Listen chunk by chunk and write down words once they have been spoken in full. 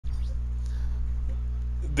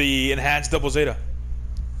The enhanced double Zeta.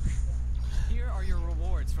 Here are your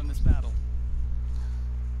rewards from this battle.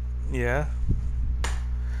 Yeah.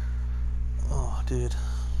 Oh, dude.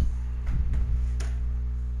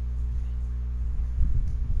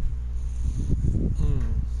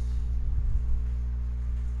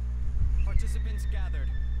 Participants gathered.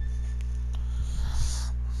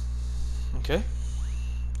 Okay.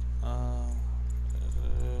 Uh,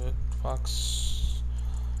 Fox.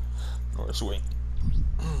 North Wing.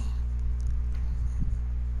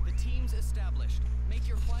 The teams established. Make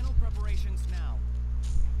your final preparations now.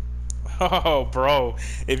 Oh, bro.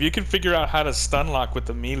 If you can figure out how to stun lock with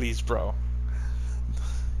the melees, bro.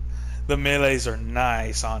 The melees are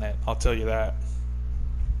nice on it. I'll tell you that.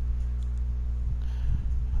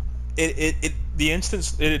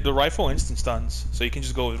 The rifle instant stuns, so you can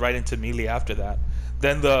just go right into melee after that.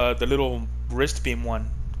 Then the little wrist beam one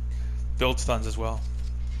build stuns as well.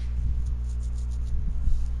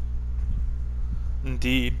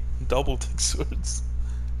 Indeed, double tick swords.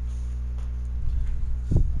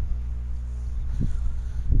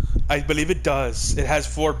 I believe it does. It has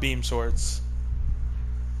 4 beam swords.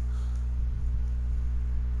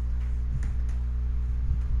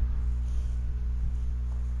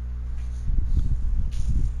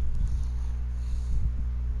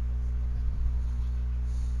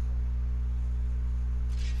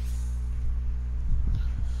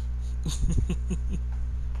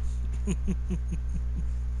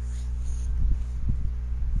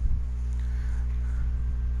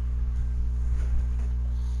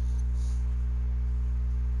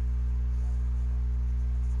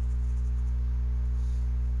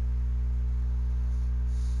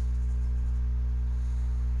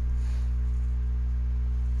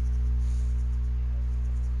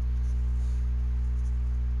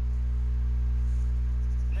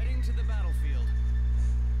 Heading to the battlefield.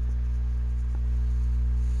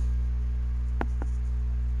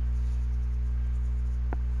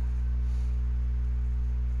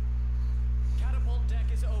 Catapult deck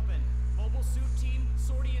is open. Mobile suit team,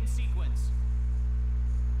 sortie in sequence.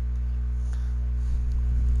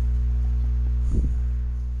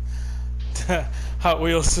 Hot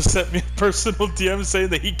Wheels just sent me a personal DM saying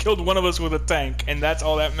that he killed one of us with a tank, and that's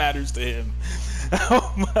all that matters to him.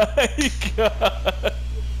 Oh my god.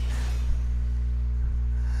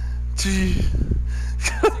 Gee.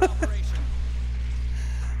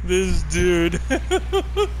 This dude.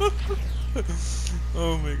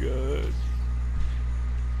 Oh my god.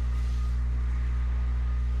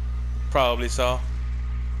 Probably so.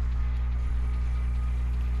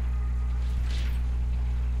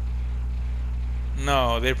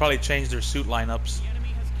 No, they probably changed their suit lineups. The enemy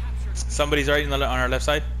has captured. Somebody's right on our left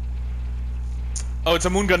side. Oh, it's a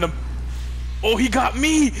Moon Gundam. Oh, he got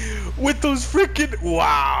me with those freaking.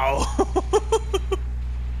 Wow. The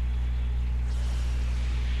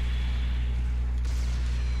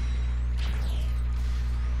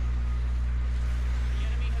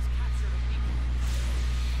enemy has captured a beacon.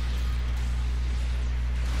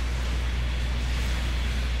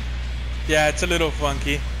 Yeah, it's a little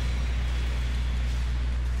funky.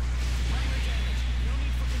 Minor damage. No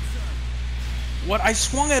need for concern. What? I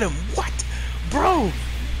swung at him. What? Bro.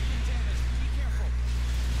 Significant damage. Be careful.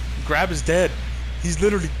 Grab is dead. He's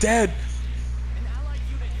literally dead. An allied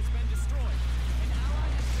unit has been destroyed. An ally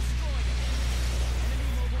has destroyed it. Enemy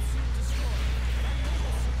mobile suit destroyed. That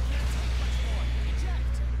mobile suit can't take much more.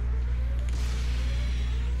 Eject.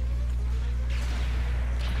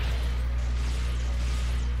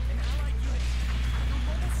 An allied unit. Your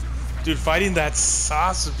mobile suit has been Dude, fighting that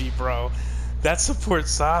Sasabi, bro. That support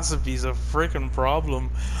Sasabi's a freaking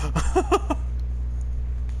problem.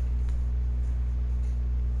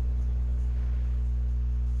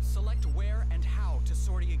 Select where and how to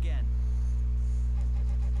sortie again.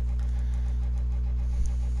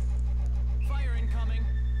 Fire incoming.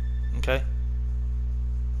 Okay.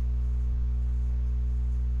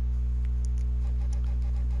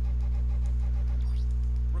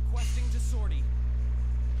 Requesting to sortie.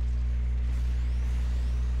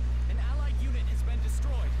 An allied unit has been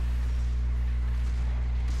destroyed.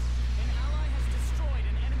 An ally has destroyed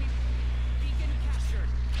an enemy beacon captured.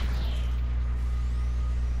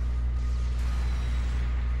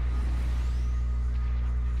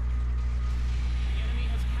 The enemy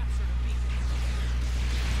has captured a beacon.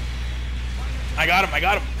 I got him. I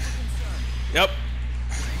got him. Concern. Yep.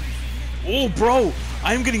 Oh, bro.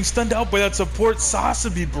 I'm getting stunned out by that support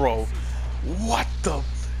Sasabi, bro. What the?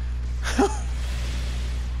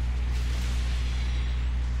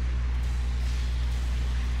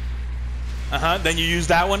 Uh-huh. Then you use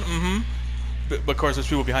that one. Mm-hmm. But of course, there's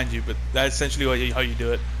people behind you. But that's essentially how you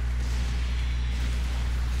do it.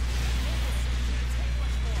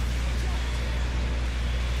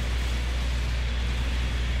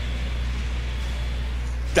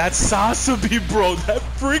 That's Sasabi, bro. That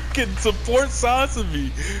freaking support Sasabi.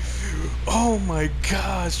 Oh my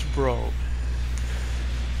gosh, bro.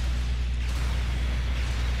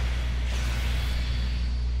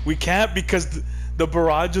 We can't because the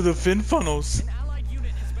barrage of the fin funnels. An allied unit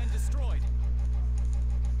has been destroyed.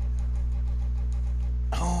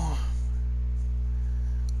 Oh,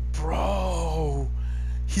 bro.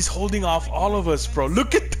 He's holding off all of us, bro.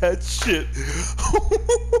 Look at that shit.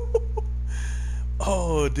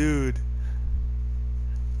 Oh, dude.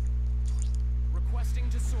 Requesting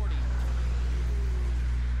to sortie.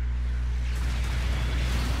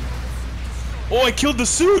 Oh, I killed the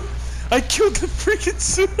suit. I killed the freaking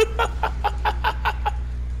suit.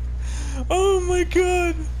 Oh my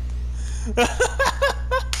god. Enemy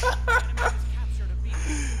has captured a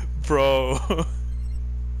beacon. Bro.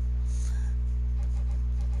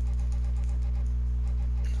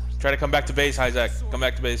 Try to come back to base, Isaac. Come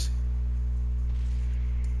back to base.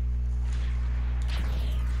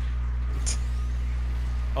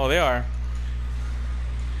 Oh, they are.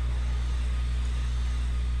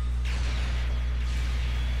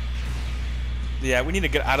 Yeah, we need to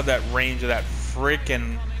get out of that range of that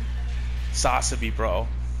freaking Sasabi, bro.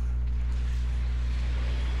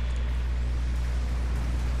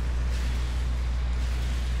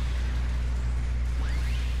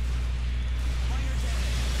 Minor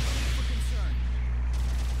damage. No need for concern.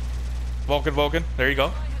 Vulcan, Vulcan. There you go.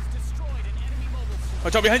 Ally has destroyed an enemy mobile suit.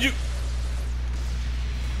 Watch out behind you.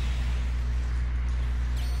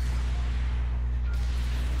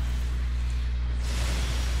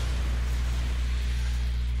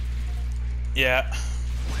 Yeah.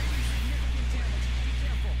 Significant damage. Be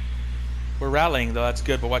careful. We're rallying though, that's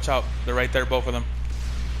good, but watch out. They're right there, both of them.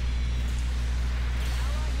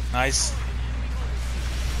 Nice.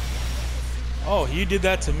 Oh, you did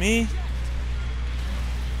that to me?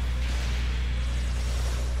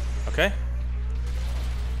 Okay.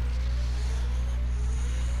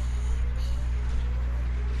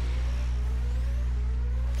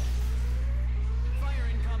 Fire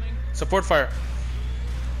incoming. Support fire.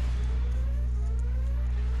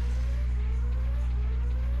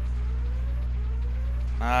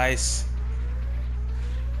 Nice.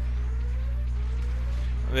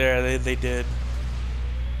 There, they did.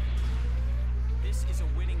 This is a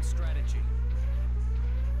winning strategy.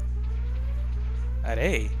 At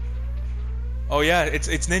A. Oh yeah, it's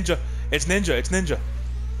ninja. It's ninja. It's ninja.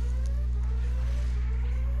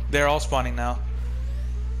 They're all spawning now.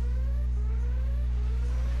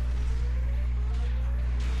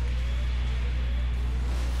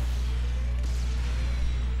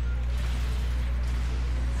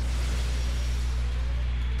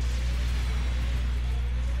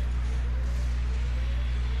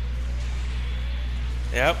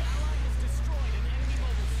 Yep. Ally has destroyed an enemy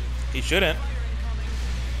mobile suit. He shouldn't. Fire incoming.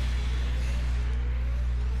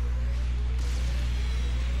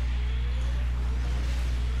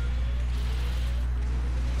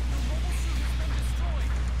 The mobile suit has been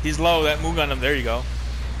destroyed. He's low. That Moon Gundam. There you go. Allied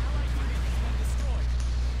unit has been destroyed.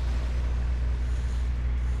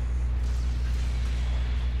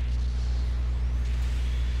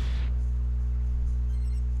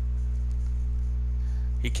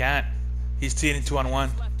 He can't. He's teeing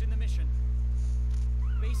 2-on-1. Left in the mission.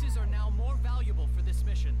 Bases are now more valuable for this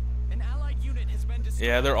mission. An allied unit has been destroyed.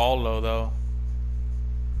 Yeah, they're all low though.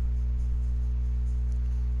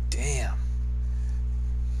 Damn.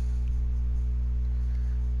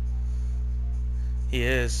 He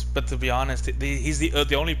is, but to be honest, he's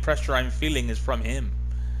the only pressure I'm feeling is from him.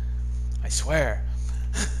 I swear.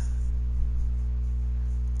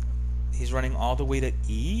 He's running all the way to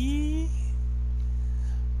E.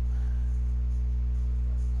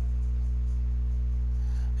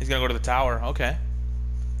 He's gonna go to the tower. Okay,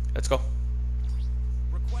 let's go.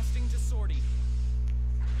 Requesting to sortie.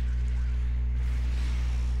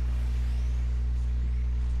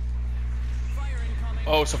 Fire incoming.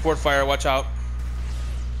 Oh, support fire. Watch out.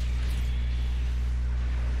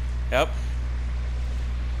 Yep.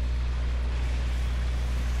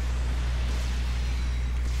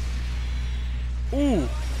 Ooh.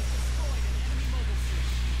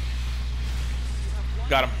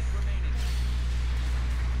 Got him.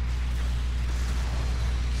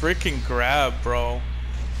 Freaking grab, bro.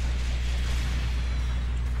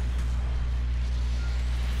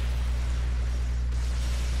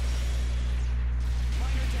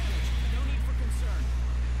 Minor damage. No need for concern.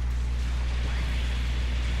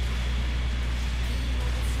 Enemy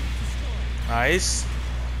mobile suit destroyed. Nice.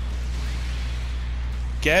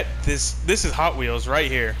 Get this. This is Hot Wheels right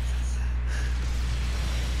here.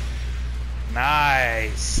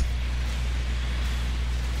 Nice.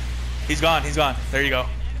 He's gone. He's gone. There you go. An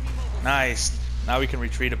enemy Nice. Now we can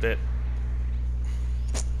retreat a bit.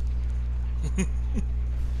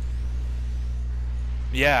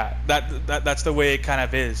 Yeah, that's the way it kind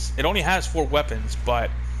of is. It only has 4 weapons,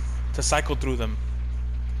 but to cycle through them.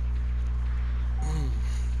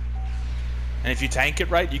 And if you tank it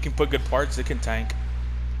right, you can put good parts, it can tank. Time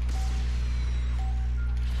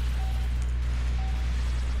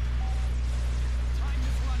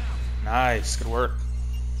has run out. Nice, good work.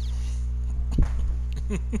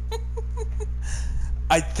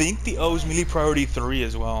 I think the O is melee priority 3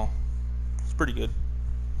 as well. It's pretty good.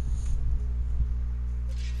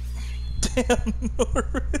 Damn,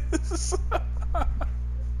 Norris.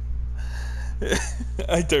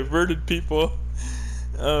 I diverted people.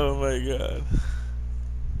 Oh my god.